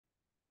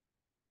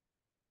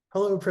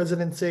Hello,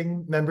 President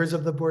Singh, members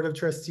of the Board of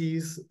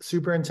Trustees,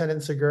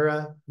 Superintendent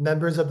Segura,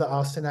 members of the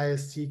Austin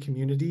ISD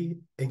community,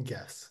 and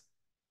guests.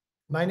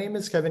 My name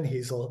is Kevin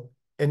Hazel,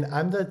 and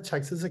I'm the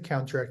Texas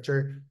Account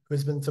Director who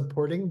has been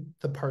supporting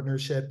the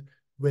partnership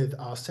with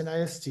Austin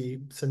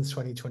ISD since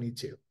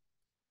 2022.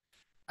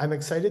 I'm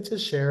excited to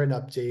share an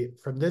update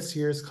from this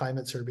year's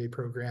climate survey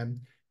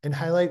program and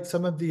highlight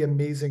some of the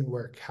amazing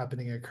work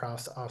happening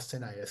across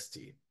Austin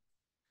ISD.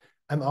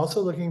 I'm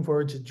also looking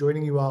forward to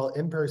joining you all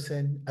in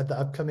person at the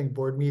upcoming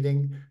board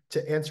meeting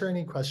to answer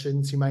any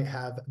questions you might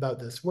have about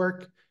this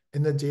work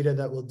and the data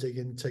that we'll dig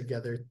in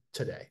together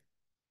today.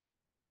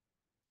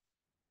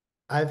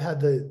 I've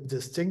had the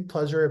distinct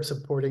pleasure of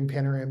supporting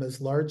Panorama's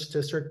large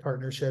district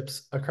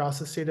partnerships across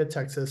the state of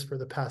Texas for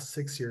the past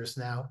 6 years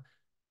now,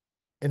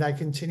 and I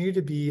continue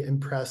to be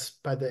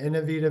impressed by the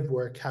innovative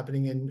work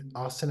happening in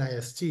Austin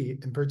ISD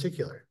in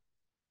particular.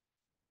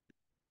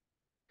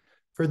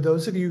 For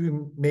those of you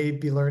who may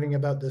be learning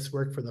about this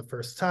work for the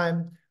first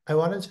time, I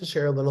wanted to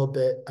share a little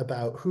bit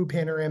about who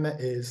Panorama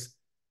is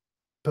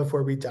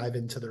before we dive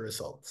into the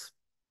results.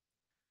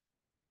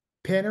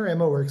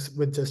 Panorama works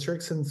with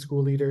districts and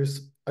school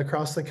leaders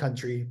across the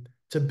country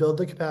to build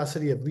the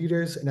capacity of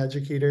leaders and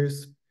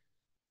educators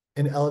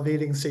in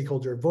elevating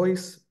stakeholder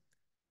voice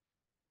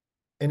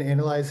and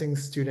analyzing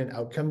student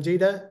outcome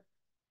data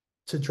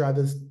to drive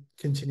this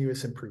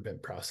continuous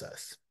improvement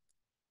process.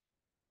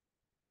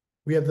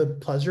 We have the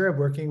pleasure of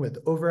working with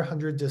over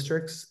 100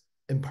 districts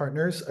and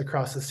partners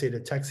across the state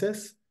of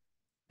Texas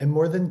and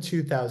more than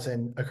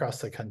 2,000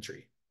 across the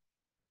country.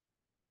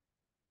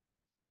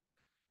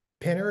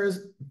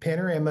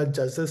 Panorama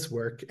does this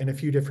work in a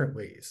few different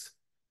ways.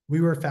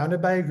 We were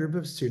founded by a group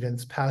of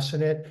students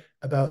passionate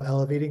about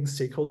elevating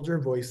stakeholder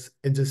voice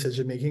in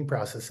decision-making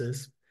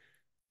processes.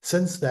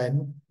 Since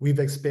then, we've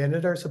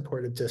expanded our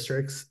support of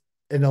districts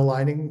in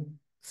aligning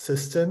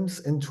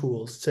systems and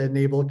tools to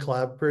enable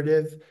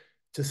collaborative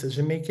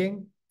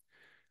decision-making,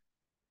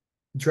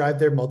 drive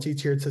their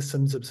multi-tiered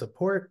systems of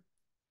support,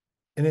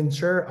 and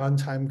ensure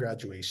on-time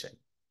graduation.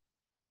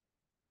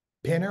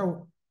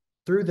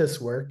 Through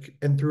this work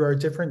and through our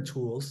different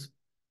tools,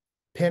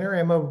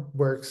 Panorama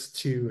works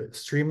to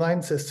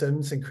streamline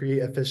systems and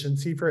create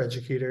efficiency for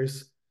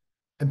educators,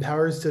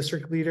 empowers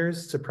district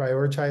leaders to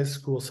prioritize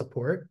school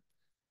support,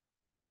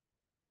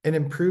 and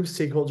improve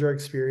stakeholder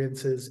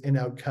experiences and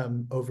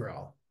outcome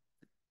overall.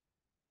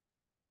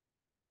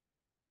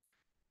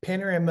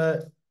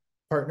 Panorama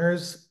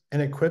partners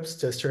and equips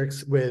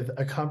districts with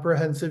a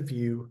comprehensive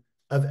view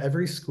of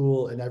every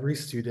school and every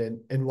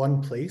student in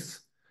one place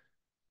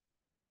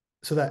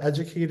so that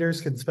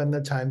educators can spend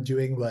the time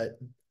doing what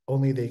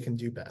only they can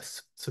do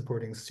best,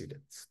 supporting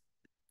students.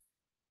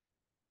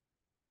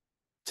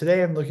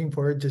 Today, I'm looking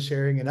forward to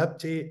sharing an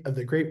update of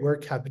the great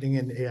work happening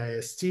in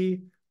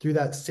AISD through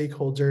that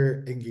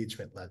stakeholder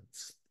engagement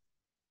lens.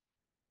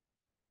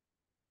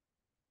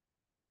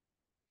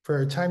 For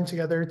our time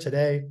together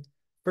today,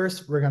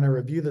 first, we're going to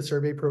review the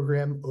survey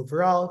program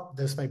overall.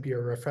 This might be a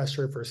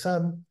refresher for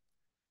some.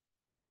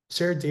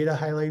 Share data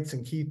highlights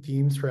and key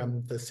themes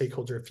from the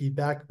stakeholder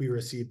feedback we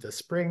received this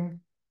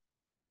spring.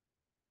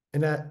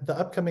 And at the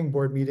upcoming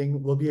board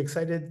meeting, we'll be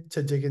excited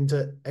to dig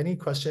into any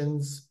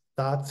questions,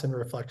 thoughts, and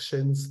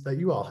reflections that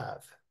you all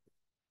have.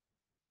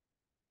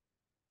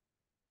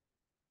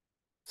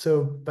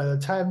 So by the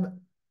time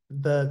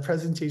the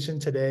presentation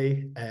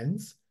today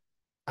ends,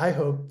 I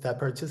hope that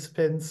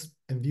participants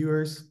and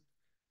viewers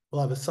will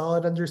have a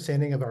solid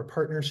understanding of our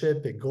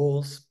partnership and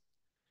goals,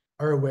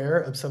 are aware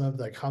of some of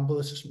the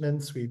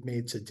accomplishments we've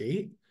made to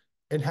date,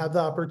 and have the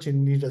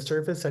opportunity to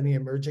surface any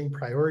emerging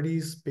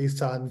priorities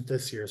based on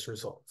this year's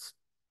results.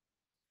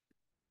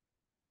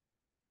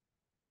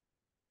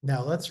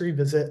 Now let's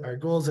revisit our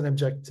goals and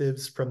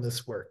objectives from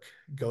this work,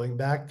 going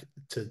back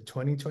to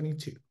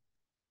 2022.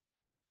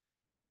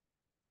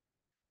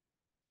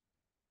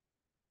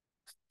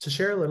 To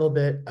share a little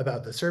bit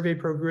about the survey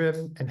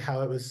program and how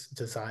it was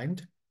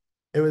designed,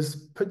 it was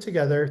put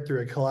together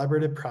through a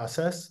collaborative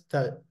process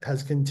that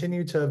has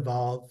continued to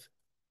evolve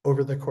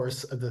over the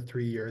course of the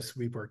 3 years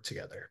we've worked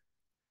together.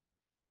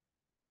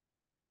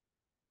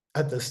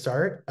 At the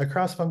start, a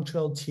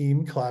cross-functional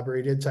team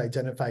collaborated to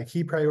identify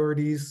key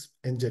priorities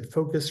and did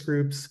focus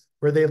groups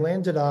where they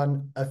landed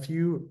on a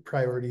few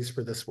priorities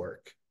for this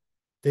work.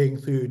 They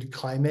include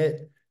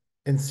climate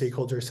and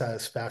stakeholder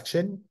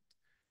satisfaction,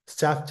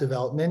 staff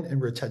development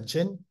and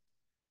retention,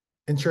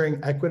 ensuring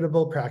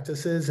equitable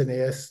practices in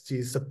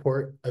AISD's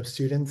support of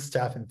students,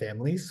 staff, and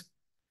families.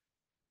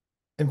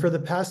 And for the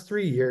past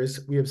 3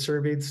 years, we have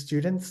surveyed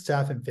students,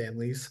 staff, and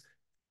families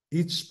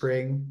each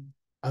spring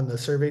on the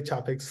survey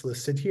topics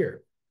listed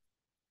here.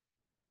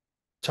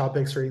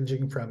 Topics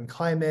ranging from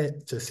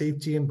climate to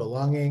safety and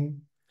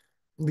belonging,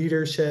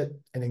 leadership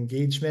and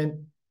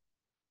engagement,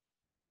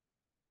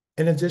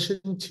 in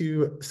addition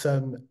to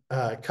some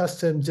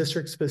custom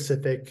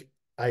district-specific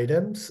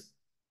items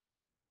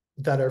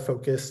that are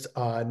focused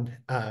on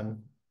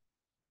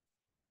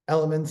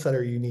elements that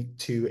are unique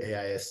to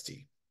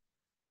AISD.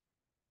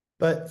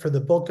 But for the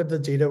bulk of the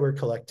data we're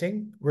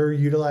collecting, we're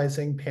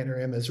utilizing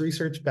Panorama's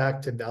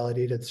research-backed and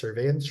validated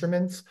survey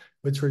instruments,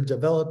 which were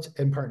developed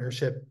in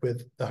partnership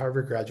with the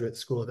Harvard Graduate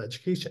School of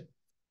Education.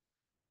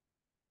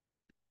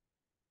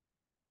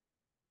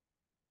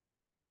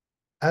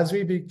 As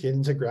we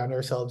begin to ground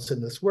ourselves in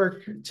this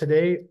work,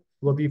 today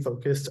we'll be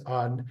focused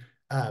on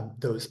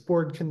those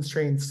board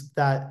constraints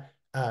that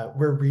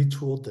were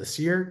retooled this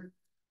year.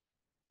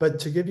 But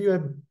to give you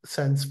a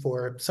sense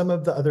for some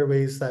of the other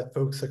ways that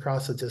folks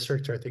across the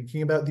district are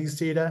thinking about these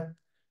data,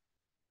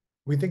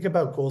 we think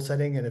about goal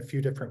setting in a few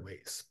different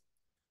ways.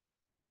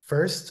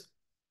 First,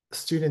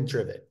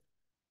 student-driven.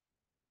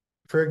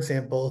 For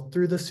example,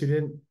 through the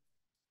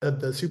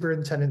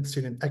Superintendent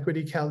Student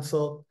Equity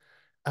Council,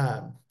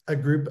 a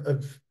group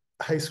of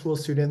high school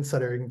students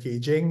that are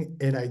engaging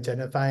in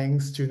identifying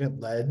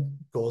student-led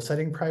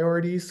goal-setting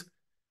priorities.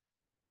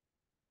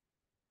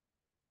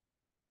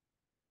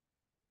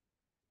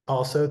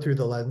 Also through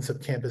the lens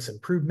of campus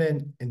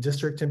improvement and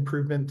district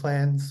improvement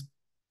plans.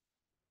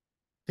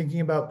 Thinking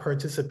about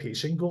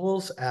participation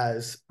goals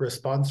as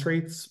response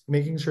rates,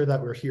 making sure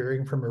that we're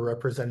hearing from a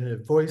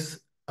representative voice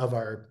of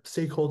our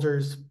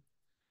stakeholders.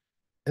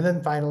 And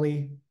then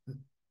finally,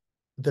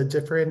 the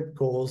different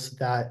goals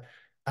that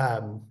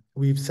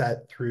we've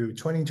set through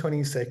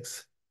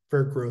 2026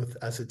 for growth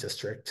as a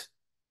district.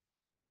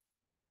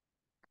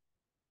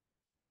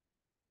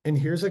 And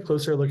here's a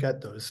closer look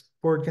at those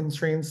board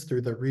constraints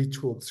through the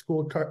retooled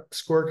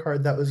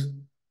scorecard that was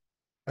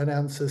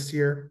announced this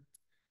year.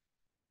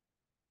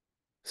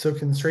 So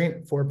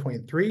constraint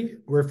 4.3,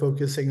 we're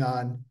focusing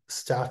on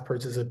staff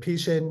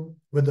participation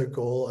with a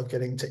goal of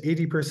getting to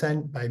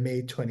 80% by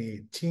May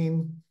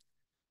 2018.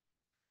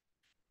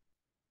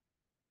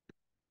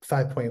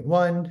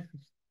 5.1,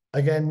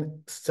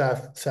 again,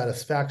 staff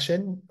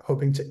satisfaction,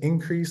 hoping to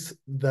increase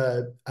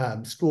the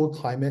school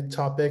climate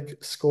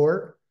topic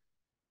score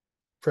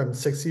from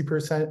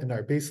 60% in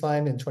our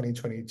baseline in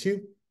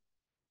 2022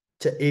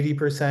 to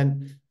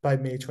 80% by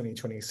May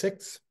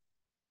 2026.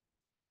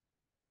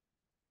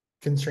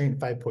 Constraint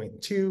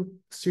 5.2,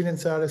 student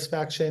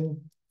satisfaction,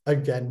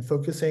 again,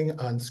 focusing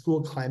on school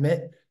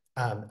climate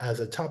as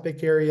a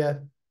topic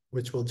area,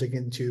 which we'll dig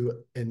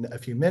into in a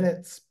few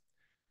minutes,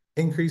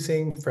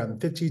 increasing from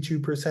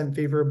 52%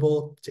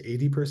 favorable to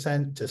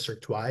 80%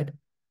 district-wide.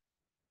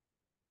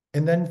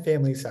 And then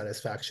family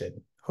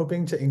satisfaction,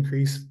 hoping to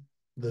increase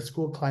the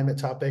school climate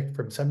topic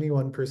from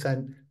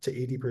 71% to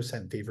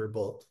 80%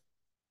 favorable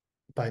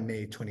by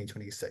May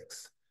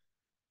 2026.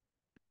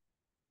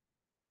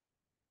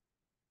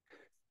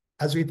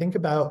 As we think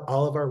about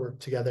all of our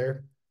work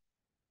together,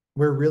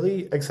 we're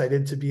really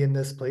excited to be in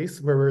this place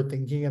where we're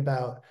thinking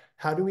about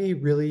how do we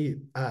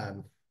really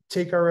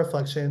take our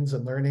reflections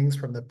and learnings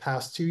from the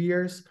past 2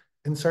 years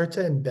and start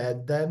to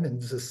embed them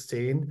and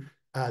sustain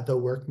the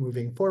work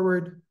moving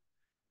forward,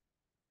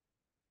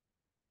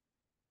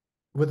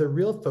 with a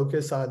real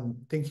focus on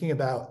thinking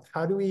about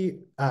how do we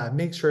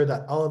make sure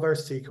that all of our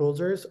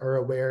stakeholders are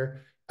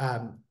aware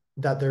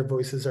that their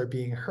voices are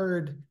being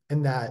heard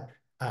and that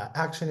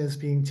action is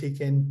being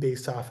taken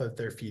based off of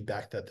their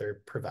feedback that they're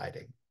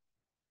providing.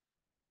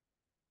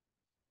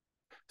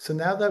 So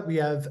now that we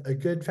have a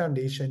good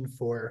foundation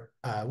for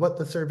what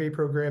the survey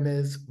program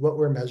is, what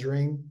we're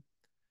measuring,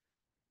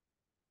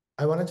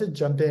 I wanted to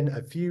jump in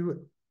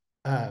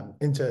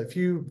into a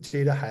few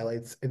data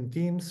highlights and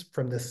themes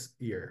from this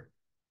year.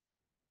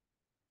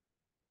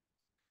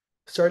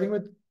 Starting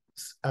with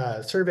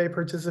survey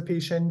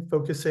participation,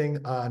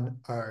 focusing on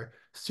our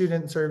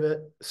student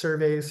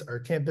surveys, our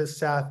campus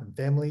staff and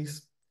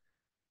families.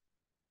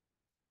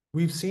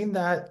 We've seen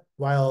that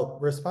while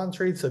response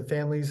rates of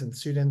families and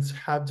students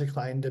have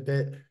declined a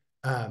bit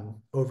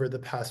over the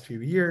past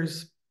few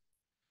years,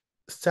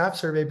 staff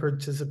survey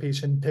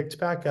participation picked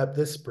back up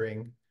this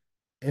spring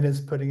and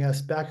is putting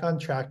us back on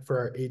track for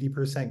our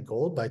 80%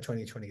 goal by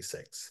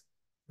 2026,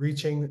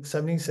 reaching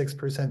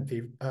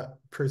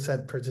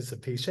 76%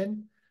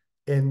 participation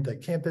in the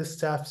campus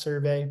staff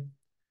survey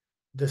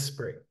this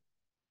spring.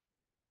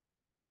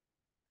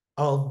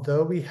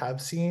 Although we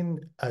have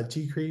seen a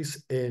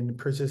decrease in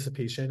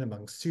participation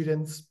among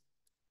students,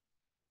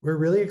 we're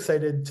really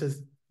excited to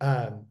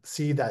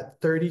see that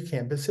 30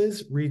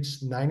 campuses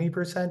reached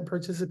 90%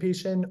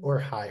 participation or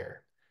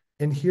higher.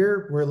 And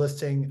here we're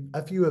listing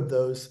a few of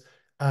those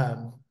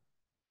that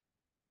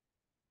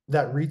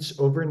reached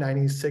over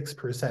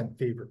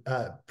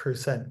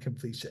 96%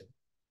 completion,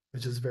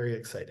 which is very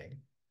exciting.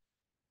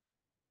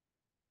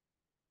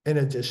 In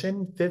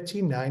addition,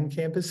 59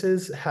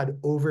 campuses had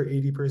over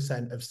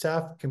 80% of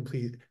staff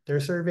complete their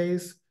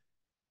surveys,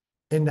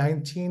 and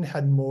 19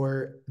 had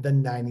more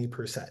than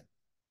 90%.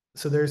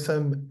 So there's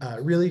some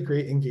really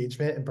great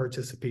engagement and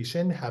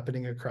participation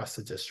happening across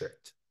the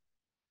district.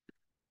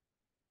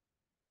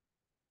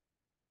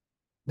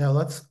 Now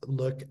let's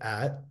look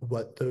at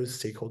what those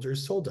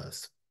stakeholders told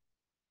us.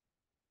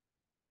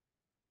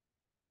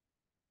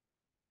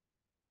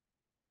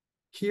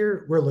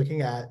 Here we're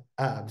looking at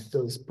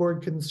those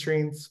board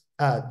constraints,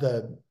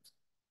 the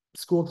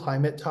school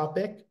climate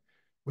topic,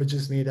 which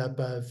is made up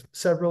of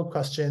several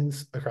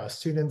questions across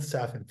students,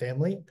 staff, and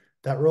family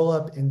that roll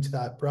up into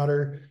that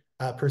broader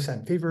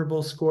percent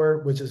favorable score,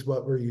 which is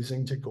what we're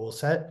using to goal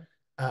set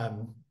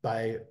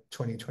by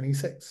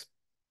 2026.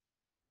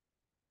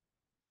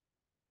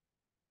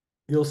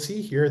 You'll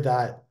see here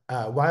that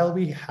while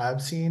we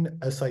have seen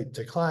a slight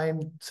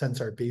decline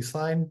since our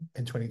baseline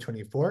in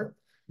 2024,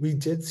 we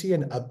did see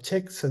an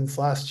uptick since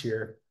last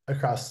year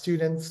across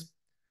students.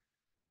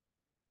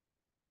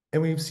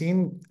 And we've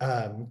seen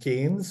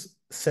gains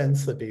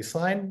since the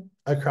baseline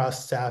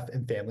across staff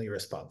and family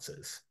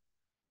responses.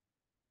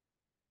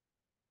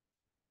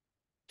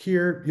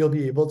 Here, you'll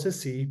be able to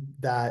see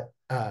that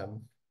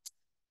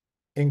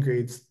in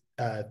grades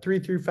 3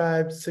 through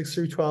 5, 6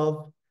 through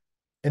 12,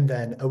 and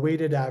then a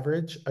weighted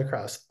average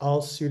across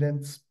all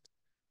students.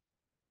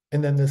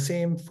 And then the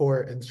same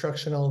for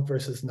instructional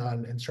versus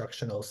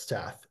non-instructional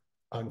staff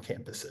on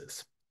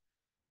campuses.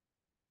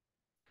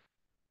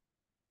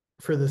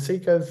 For the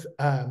sake of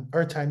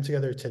our time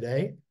together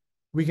today,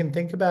 we can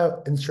think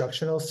about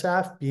instructional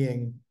staff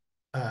being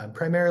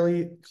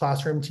primarily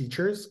classroom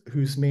teachers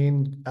whose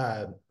main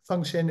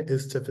function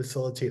is to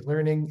facilitate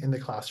learning in the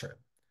classroom.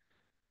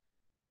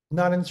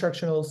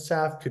 Non-instructional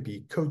staff could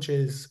be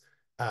coaches,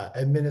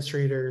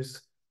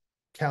 administrators,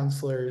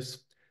 counselors,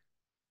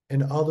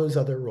 and all those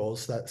other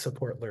roles that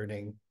support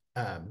learning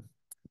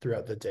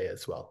throughout the day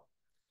as well.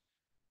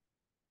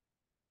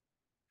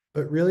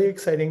 But really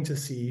exciting to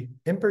see,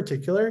 in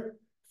particular,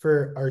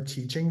 for our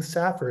teaching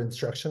staff or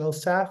instructional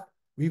staff,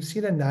 we've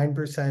seen a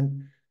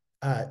 9%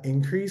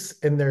 increase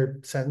in their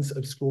sense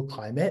of school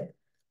climate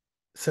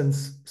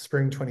since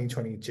spring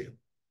 2022.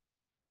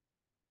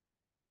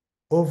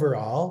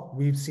 Overall,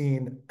 we've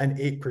seen an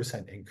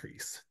 8%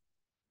 increase.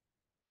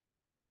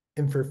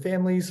 And for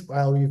families,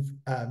 while we've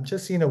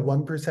just seen a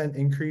 1%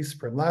 increase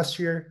from last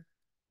year,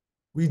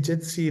 we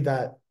did see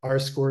that our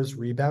scores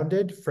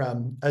rebounded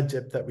from a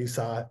dip that we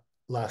saw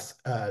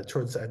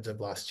towards the end of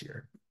last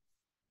year.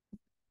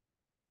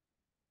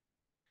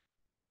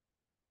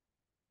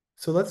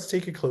 So let's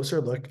take a closer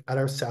look at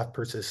our staff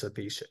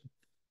participation.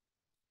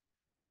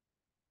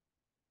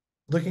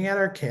 Looking at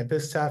our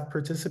campus staff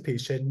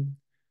participation,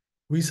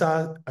 we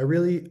saw a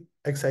really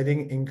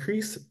exciting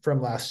increase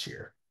from last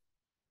year,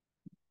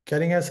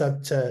 getting us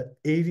up to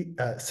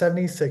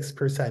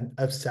 76%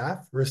 of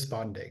staff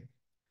responding.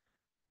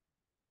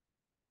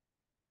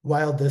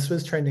 While this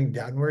was trending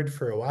downward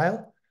for a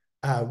while,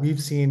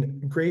 we've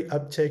seen great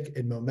uptick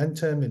in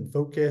momentum and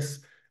focus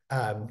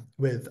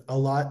with a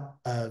lot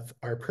of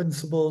our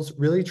principals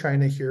really trying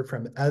to hear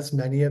from as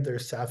many of their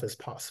staff as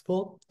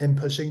possible and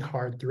pushing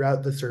hard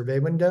throughout the survey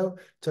window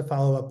to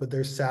follow up with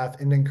their staff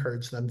and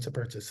encourage them to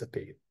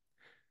participate.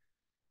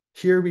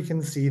 Here we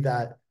can see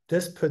that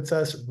this puts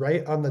us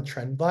right on the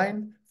trend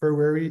line for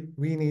where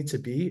we need to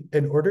be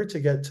in order to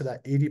get to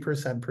that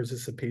 80%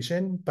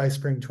 participation by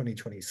spring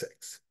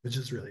 2026, which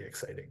is really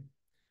exciting.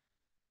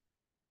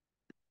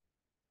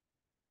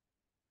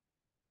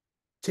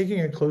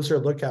 Taking a closer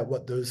look at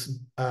what those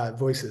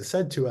voices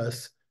said to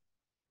us,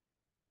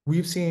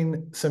 we've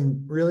seen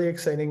some really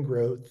exciting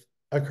growth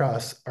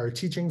across our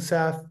teaching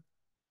staff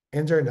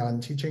and our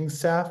non-teaching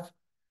staff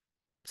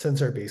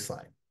since our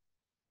baseline.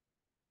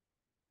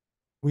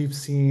 We've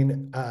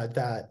seen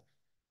that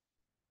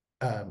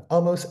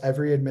almost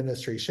every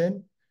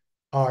administration,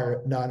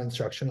 our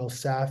non-instructional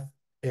staff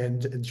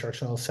and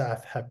instructional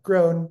staff have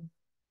grown.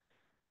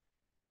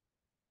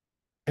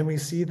 And we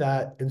see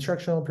that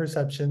instructional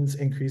perceptions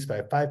increased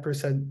by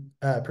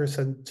 5%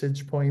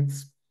 percentage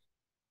points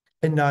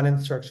and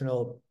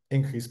non-instructional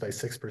increased by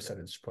 6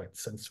 percentage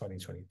points since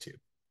 2022.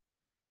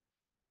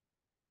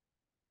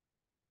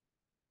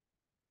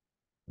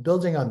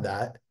 Building on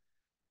that,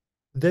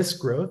 this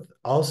growth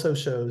also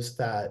shows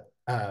that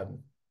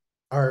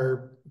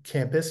our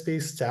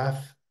campus-based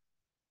staff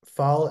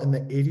fall in the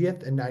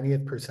 80th and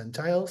 90th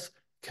percentiles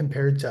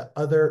compared to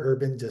other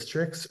urban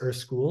districts or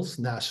schools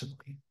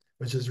nationally,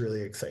 which is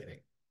really exciting.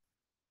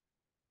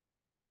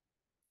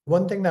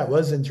 One thing that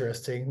was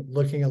interesting,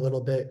 looking a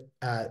little bit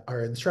at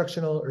our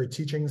instructional or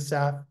teaching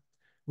staff,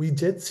 we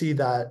did see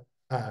that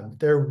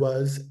there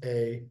was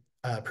a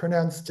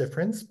pronounced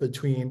difference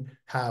between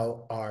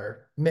how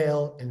our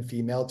male and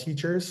female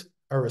teachers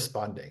are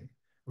responding,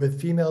 with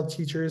female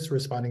teachers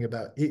responding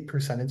about 8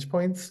 percentage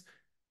points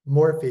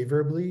more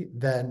favorably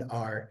than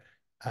our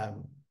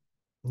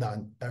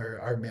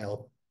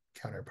male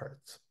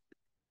counterparts.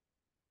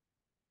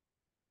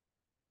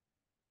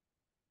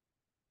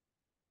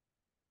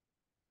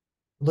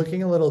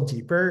 Looking a little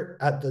deeper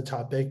at the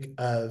topic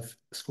of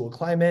school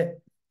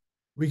climate,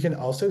 we can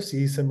also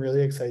see some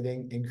really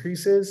exciting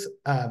increases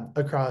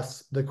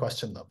across the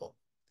question level.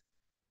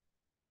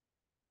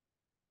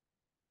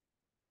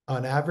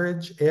 On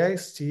average,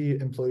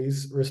 AIST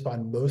employees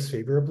respond most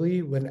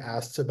favorably when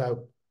asked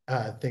about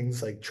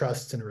things like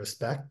trust and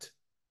respect.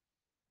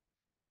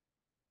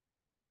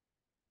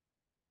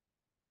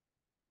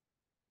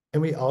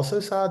 And we also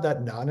saw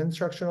that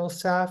non-instructional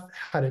staff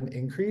had an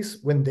increase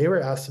when they were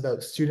asked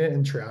about student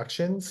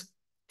interactions,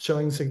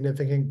 showing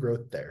significant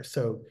growth there.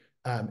 So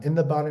In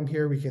the bottom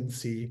here, we can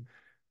see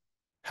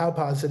how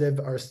positive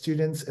are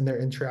students in their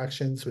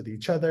interactions with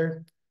each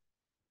other.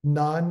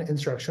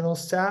 Non-instructional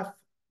staff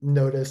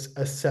notice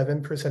a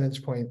 7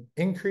 percentage point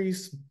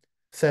increase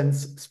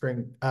since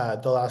spring,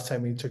 the last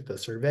time we took the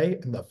survey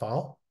in the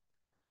fall.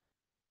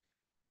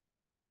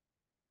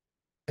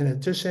 In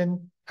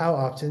addition, how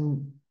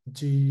often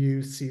do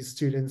you see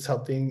students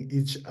helping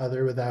each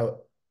other without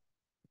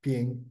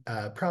being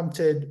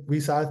prompted? We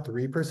saw a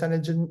 3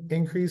 percentage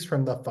increase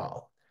from the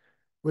fall,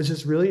 which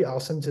is really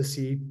awesome to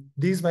see.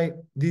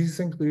 These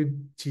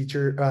include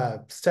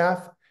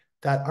staff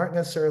that aren't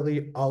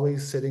necessarily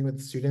always sitting with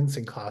students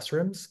in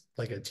classrooms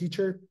like a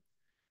teacher.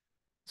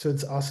 So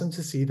it's awesome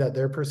to see that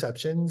their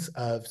perceptions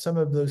of some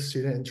of those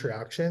student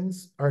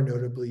interactions are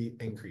notably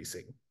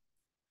increasing.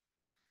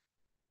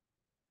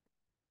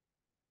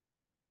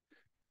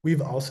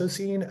 We've also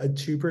seen a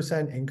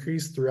 2%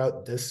 increase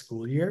throughout this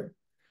school year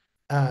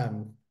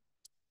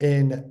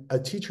in a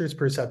teacher's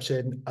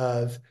perception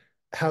of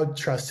how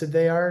trusted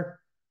they are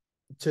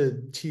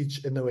to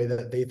teach in the way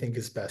that they think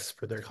is best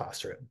for their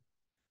classroom.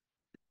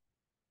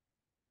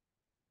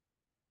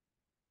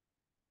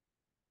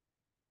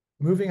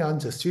 Moving on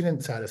to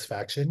student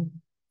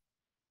satisfaction.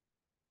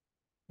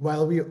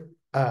 While we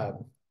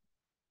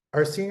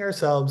are seeing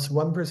ourselves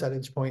 1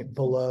 percentage point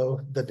below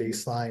the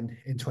baseline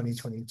in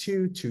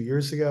 2022, 2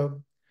 years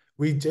ago,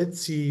 we did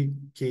see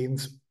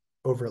gains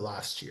over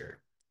last year.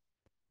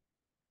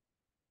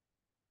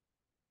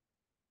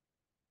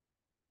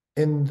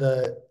 In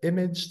the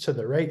image to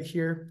the right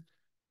here,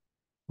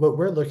 what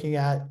we're looking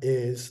at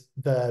is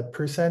the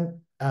percent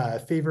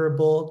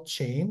favorable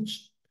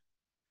change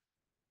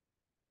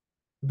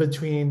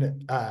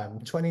between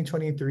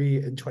 2023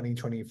 and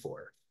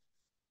 2024.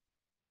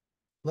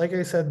 Like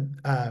I said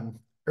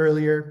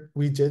earlier,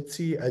 we did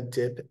see a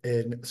dip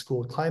in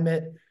school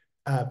climate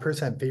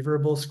percent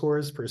favorable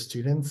scores for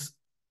students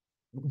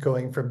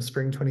going from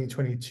spring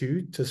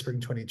 2022 to spring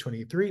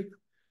 2023.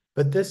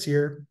 But this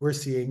year, we're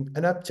seeing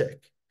an uptick.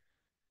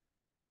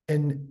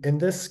 In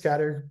this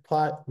scatter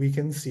plot, we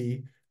can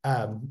see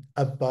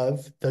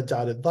above the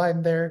dotted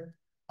line there,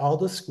 all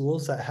the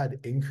schools that had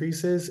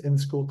increases in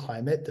school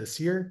climate this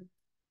year.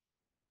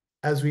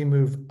 As we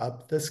move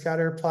up the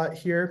scatter plot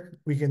here,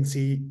 we can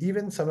see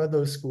even some of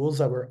those schools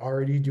that were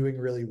already doing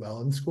really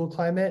well in school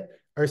climate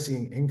are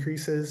seeing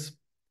increases.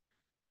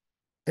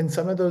 And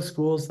some of those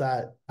schools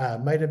that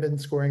might have been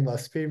scoring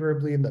less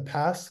favorably in the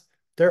past,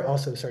 they're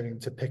also starting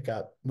to pick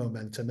up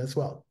momentum as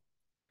well.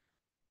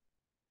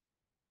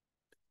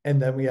 And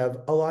then we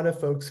have a lot of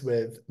folks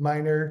with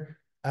minor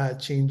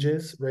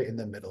changes right in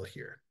the middle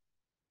here.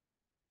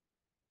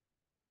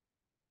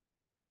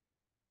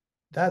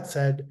 That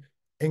said,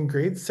 in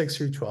grades 6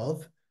 through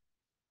 12,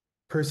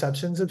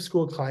 perceptions of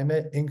school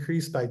climate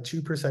increased by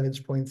 2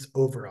 percentage points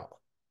overall.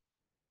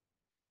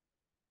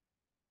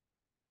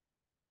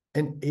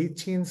 And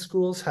 18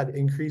 schools had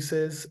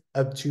increases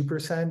of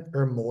 2%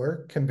 or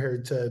more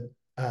compared to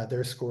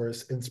their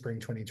scores in spring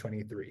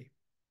 2023.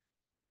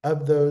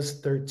 Of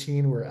those,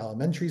 13 were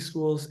elementary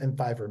schools and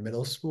 5 were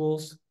middle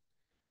schools.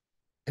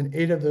 And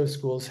 8 of those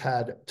schools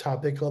had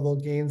topic level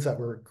gains that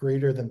were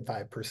greater than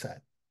 5%.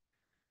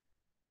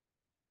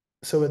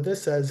 So what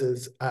this says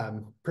is,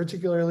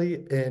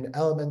 particularly in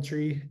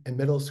elementary and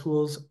middle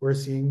schools, we're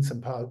seeing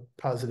some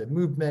positive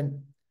movement.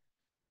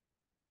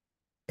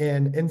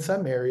 And in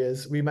some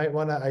areas, we might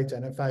want to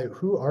identify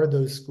who are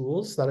those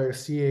schools that are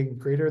seeing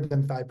greater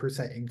than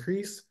 5%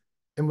 increase,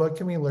 and what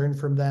can we learn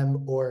from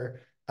them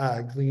or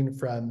glean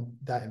from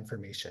that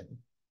information.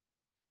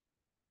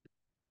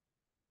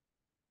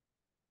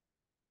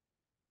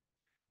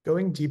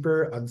 Going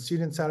deeper on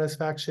student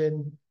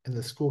satisfaction and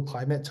the school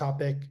climate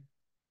topic,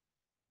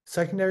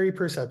 secondary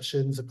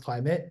perceptions of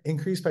climate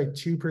increased by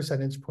 2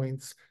 percentage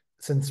points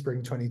since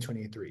spring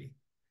 2023,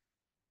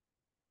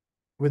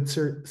 with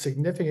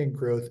significant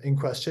growth in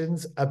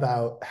questions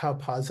about how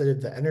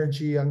positive the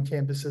energy on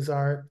campuses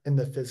are in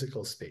the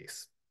physical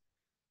space.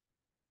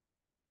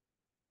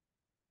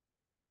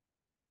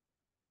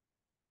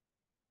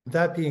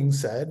 That being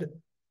said,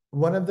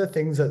 one of the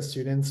things that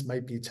students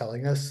might be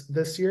telling us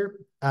this year,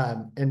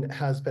 and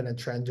has been a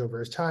trend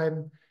over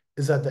time,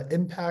 is that the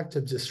impact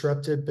of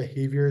disruptive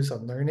behaviors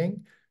on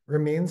learning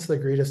remains the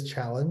greatest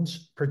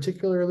challenge,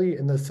 particularly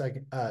in the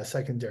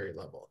secondary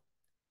level.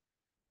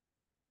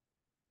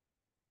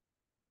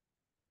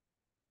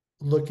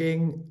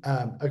 Looking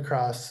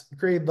across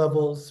grade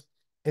levels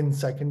in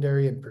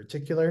secondary in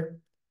particular,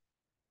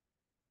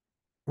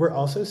 we're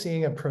also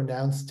seeing a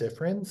pronounced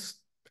difference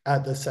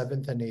at the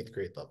 7th and 8th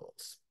grade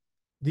levels.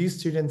 These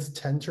students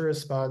tend to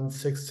respond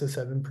 6 to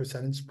 7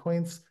 percentage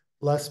points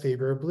less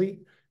favorably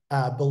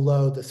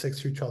below the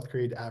 6th through 12th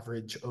grade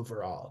average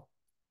overall.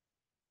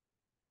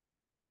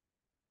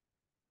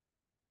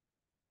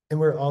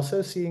 And we're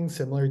also seeing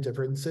similar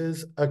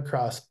differences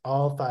across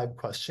all 5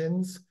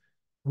 questions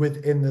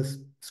within this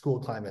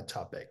school climate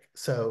topic.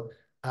 So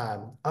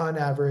on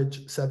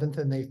average, 7th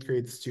and 8th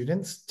grade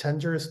students tend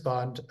to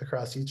respond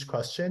across each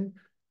question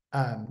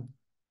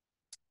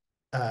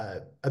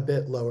a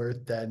bit lower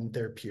than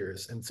their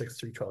peers in 6th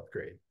through 12th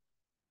grade.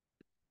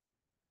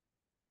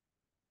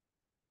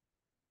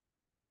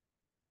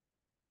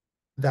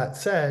 That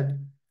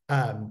said,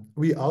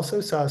 we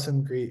also saw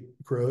some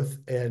great growth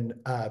and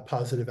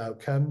positive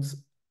outcomes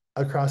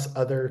across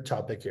other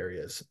topic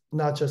areas,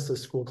 not just the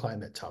school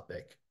climate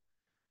topic.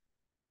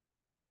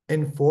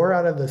 In 4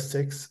 out of the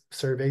 6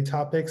 survey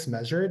topics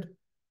measured,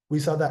 we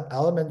saw that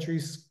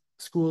elementary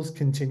schools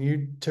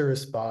continued to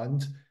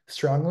respond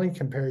strongly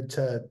compared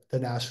to the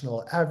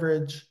national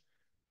average.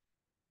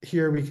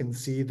 Here we can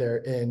see they're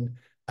in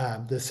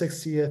the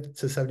 60th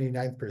to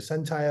 79th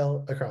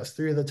percentile across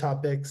 3 of the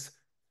topics,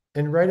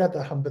 and right at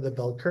the hump of the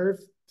bell curve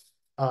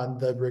on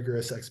the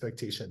rigorous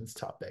expectations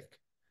topic.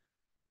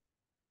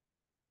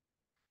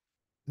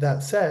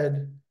 That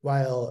said,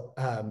 while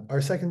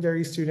our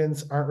secondary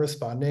students aren't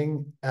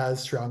responding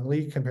as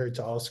strongly compared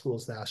to all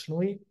schools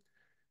nationally,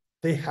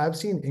 they have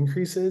seen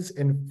increases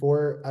in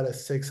 4 out of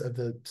 6 of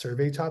the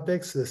survey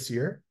topics this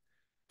year,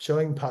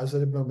 showing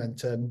positive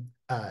momentum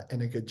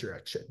in a good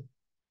direction.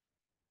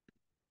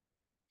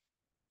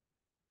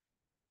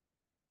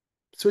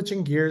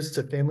 Switching gears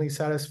to family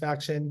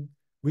satisfaction,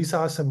 we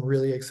saw some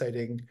really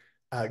exciting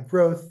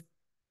growth.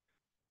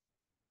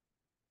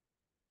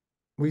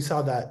 We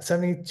saw that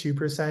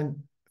 72%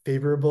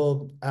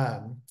 favorable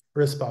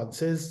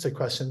responses to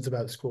questions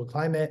about school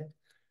climate.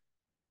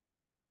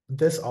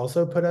 This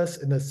also put us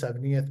in the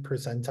 70th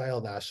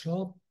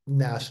percentile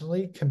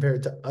nationally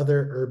compared to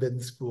other urban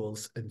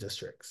schools and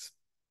districts.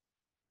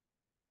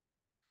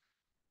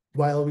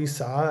 While we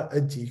saw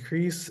a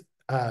decrease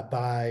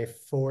by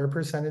 3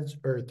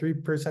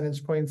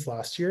 percentage points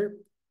last year,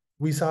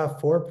 we saw a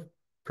 4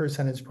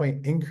 percentage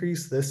point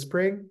increase this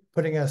spring,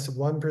 putting us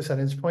 1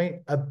 percentage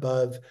point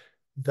above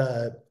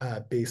the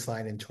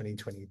baseline in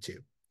 2022.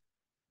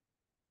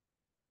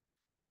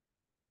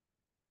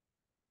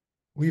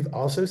 We've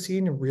also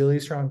seen really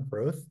strong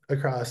growth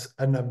across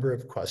a number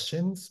of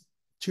questions,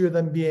 2 of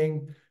them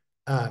being,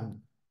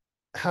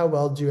 how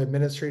well do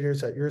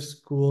administrators at your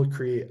school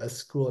create a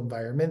school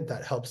environment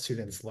that helps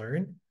students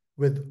learn?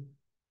 With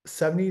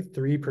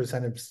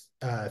 73%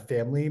 of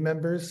family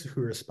members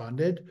who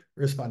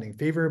responding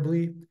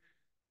favorably,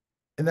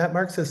 and that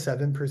marks a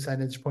 7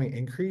 percentage point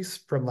increase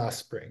from last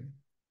spring.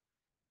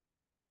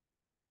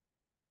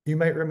 You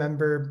might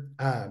remember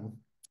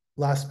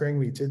last spring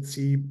we did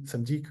see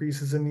some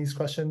decreases in these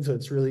questions, so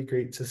it's really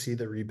great to see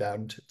the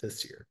rebound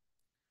this year.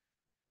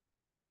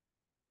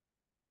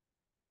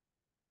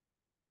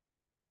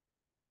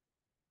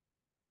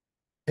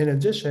 In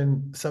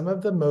addition, some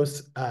of the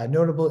most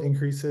notable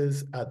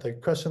increases at the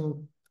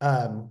question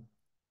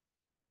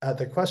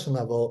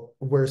level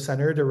were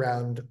centered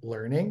around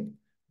learning,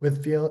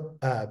 with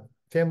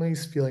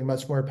families feeling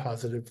much more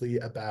positively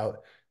about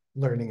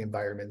learning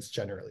environments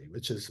generally,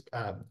 which is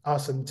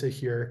awesome to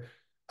hear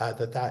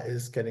that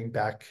is getting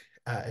back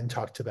and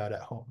talked about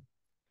at home.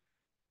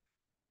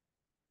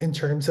 In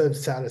terms of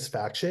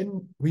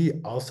satisfaction, we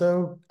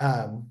also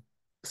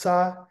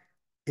saw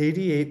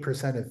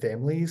 88% of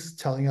families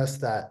telling us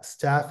that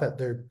staff at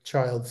their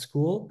child's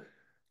school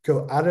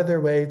go out of their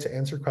way to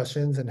answer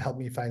questions and help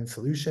me find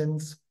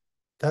solutions.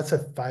 That's a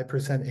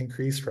 5%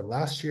 increase from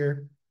last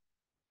year.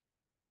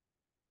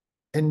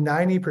 And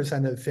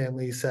 90% of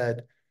families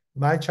said,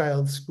 my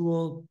child's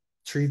school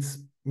treats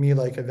me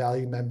like a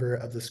valued member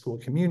of the school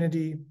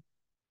community,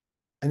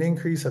 an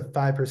increase of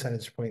 5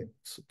 percentage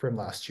points from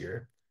last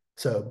year.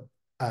 So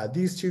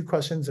these 2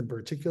 questions in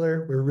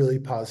particular were really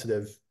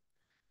positive.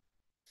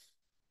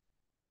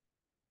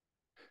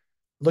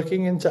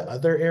 Looking into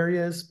other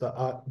areas,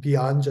 but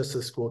beyond just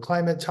the school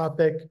climate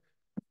topic,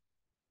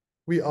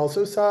 we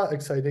also saw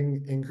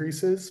exciting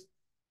increases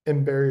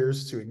in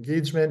barriers to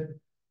engagement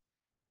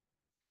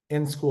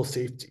and school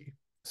safety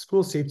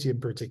in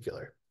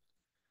particular.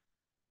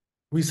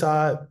 We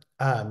saw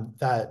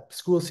that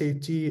school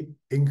safety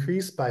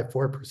increased by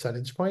 4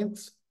 percentage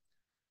points,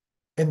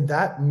 and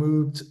that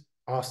moved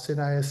Austin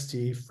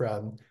ISD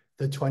from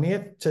the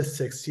 20th to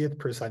 60th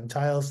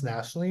percentiles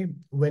nationally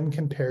when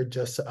compared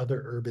just to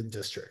other urban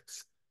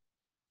districts,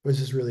 which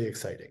is really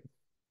exciting.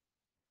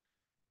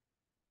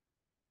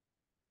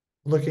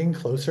 Looking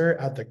closer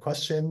at the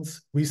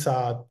questions, we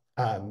saw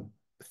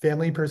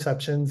family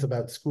perceptions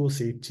about school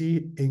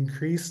safety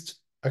increased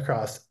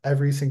across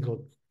every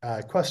single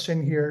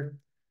question here.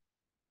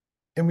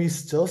 And we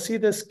still see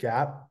this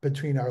gap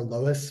between our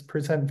lowest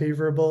percent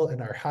favorable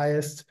and our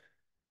highest,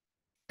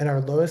 and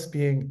our lowest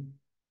being,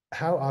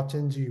 how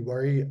often do you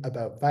worry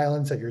about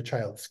violence at your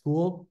child's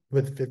school,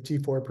 with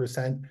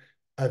 54%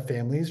 of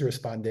families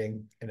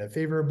responding in a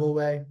favorable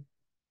way.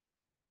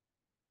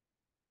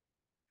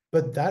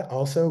 But that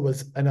also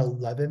was an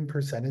 11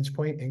 percentage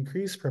point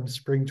increase from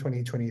spring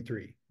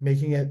 2023,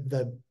 making it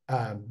the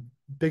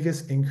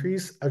biggest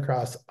increase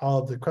across all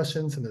of the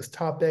questions in this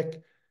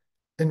topic,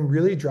 and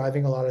really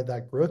driving a lot of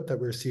that growth that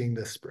we're seeing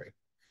this spring.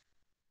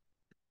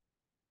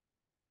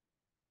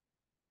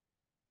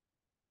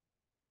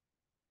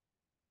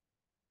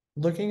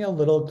 Looking a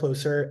little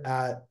closer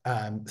at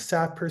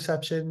staff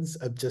perceptions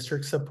of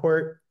district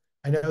support,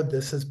 I know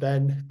this has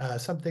been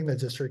something the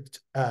district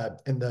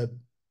and the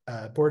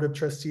Board of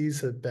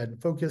Trustees have been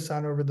focused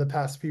on over the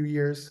past few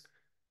years.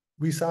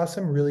 We saw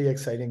some really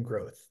exciting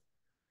growth.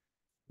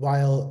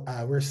 While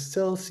we're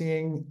still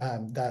seeing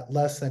that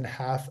less than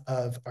half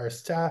of our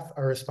staff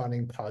are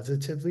responding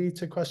positively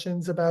to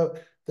questions about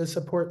the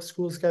support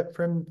schools get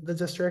from the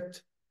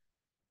district,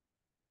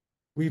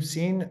 we've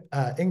seen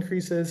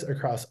increases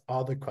across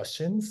all the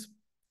questions,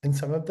 and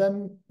some of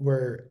them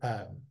were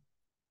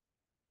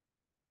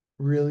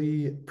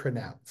really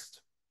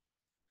pronounced.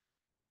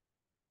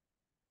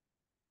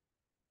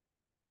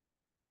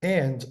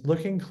 And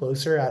looking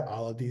closer at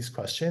all of these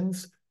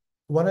questions,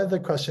 one of the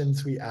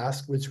questions we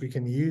ask, which we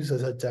can use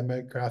as a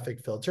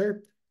demographic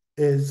filter,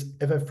 is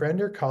if a friend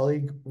or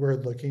colleague were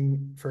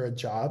looking for a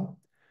job,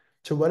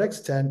 to what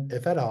extent,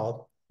 if at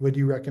all, would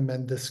you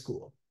recommend this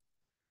school?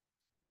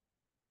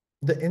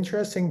 The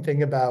interesting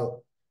thing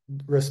about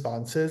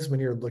responses when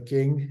you're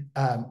looking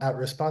at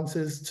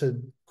responses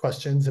to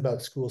questions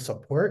about school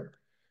support,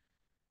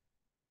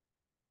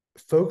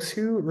 folks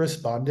who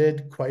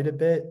responded quite a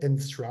bit and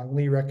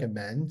strongly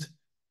recommend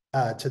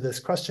to this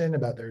question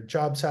about their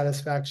job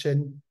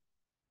satisfaction,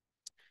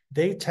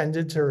 they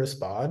tended to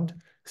respond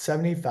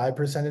 75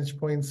 percentage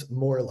points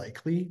more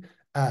likely,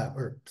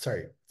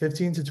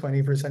 15 to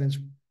 20 percentage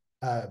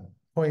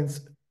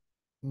points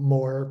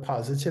more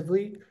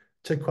positively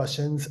to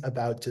questions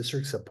about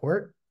district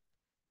support,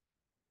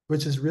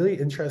 which is really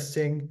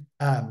interesting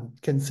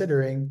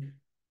considering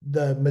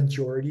the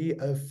majority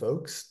of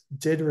folks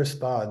did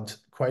respond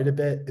quite a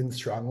bit and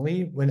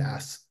strongly when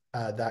asked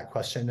that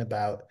question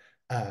about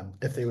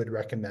if they would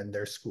recommend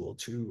their school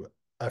to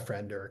a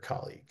friend or a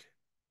colleague.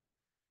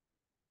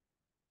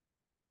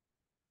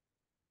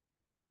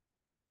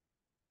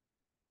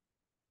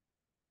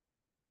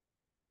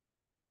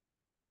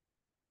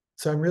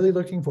 So I'm really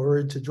looking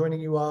forward to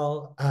joining you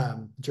all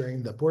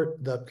during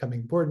the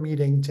upcoming board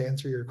meeting to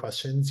answer your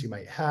questions you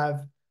might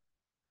have.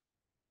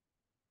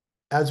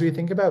 As we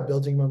think about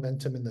building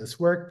momentum in this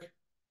work,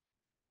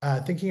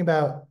 thinking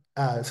about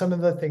some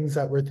of the things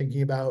that we're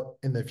thinking about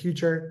in the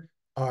future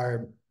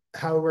are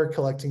how we're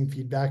collecting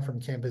feedback from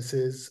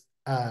campuses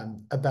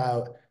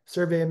about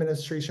survey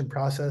administration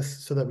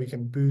process so that we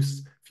can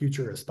boost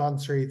future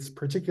response rates,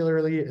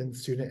 particularly in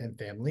student and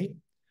family.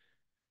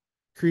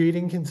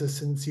 Creating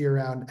consistency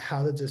around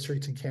how the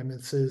district and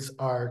campuses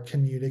are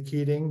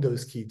communicating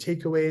those key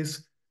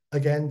takeaways,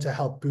 again, to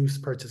help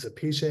boost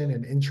participation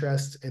and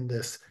interest in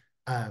this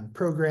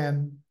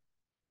program.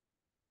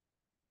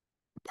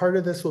 Part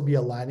of this will be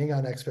aligning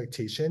on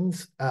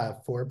expectations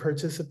for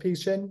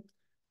participation,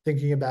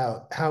 thinking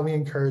about how we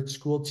encourage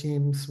school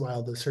teams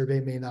while the survey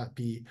may not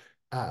be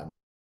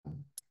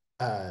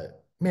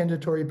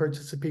mandatory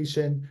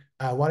participation,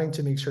 wanting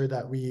to make sure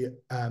that we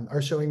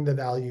are showing the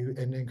value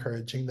and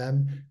encouraging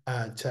them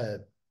to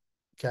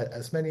get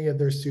as many of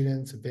their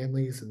students and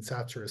families and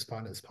staff to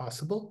respond as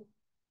possible.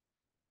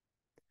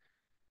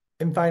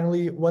 And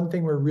finally, one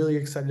thing we're really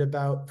excited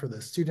about for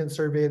the student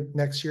survey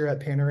next year at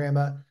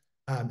Panorama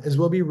is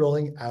we'll be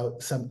rolling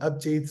out some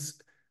updates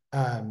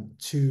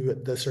to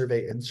the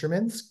survey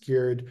instruments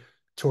geared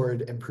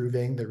toward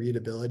improving the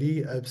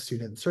readability of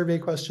student survey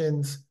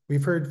questions.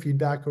 We've heard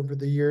feedback over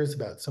the years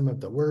about some of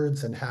the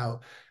words and how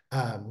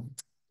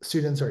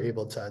students are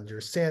able to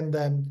understand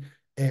them.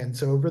 And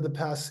so over the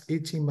past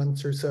 18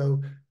 months or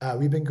so,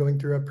 we've been going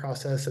through a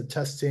process of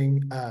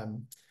testing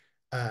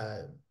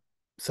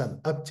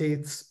some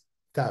updates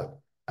that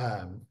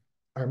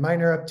are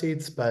minor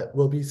updates, but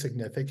will be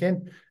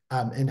significant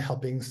in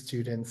helping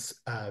students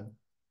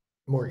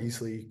more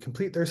easily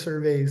complete their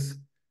surveys.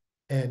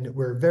 And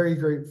we're very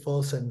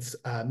grateful since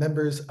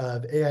members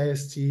of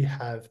AIST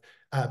have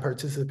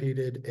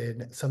participated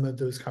in some of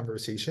those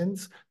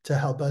conversations to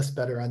help us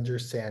better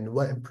understand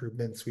what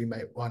improvements we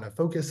might want to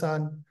focus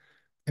on.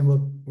 And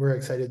we're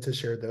excited to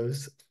share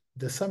those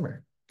this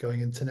summer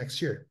going into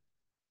next year.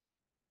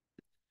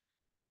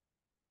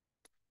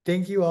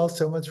 Thank you all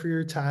so much for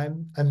your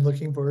time. I'm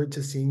looking forward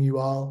to seeing you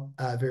all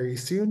very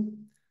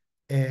soon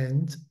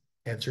and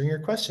answering your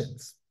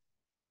questions.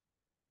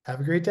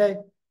 Have a great day.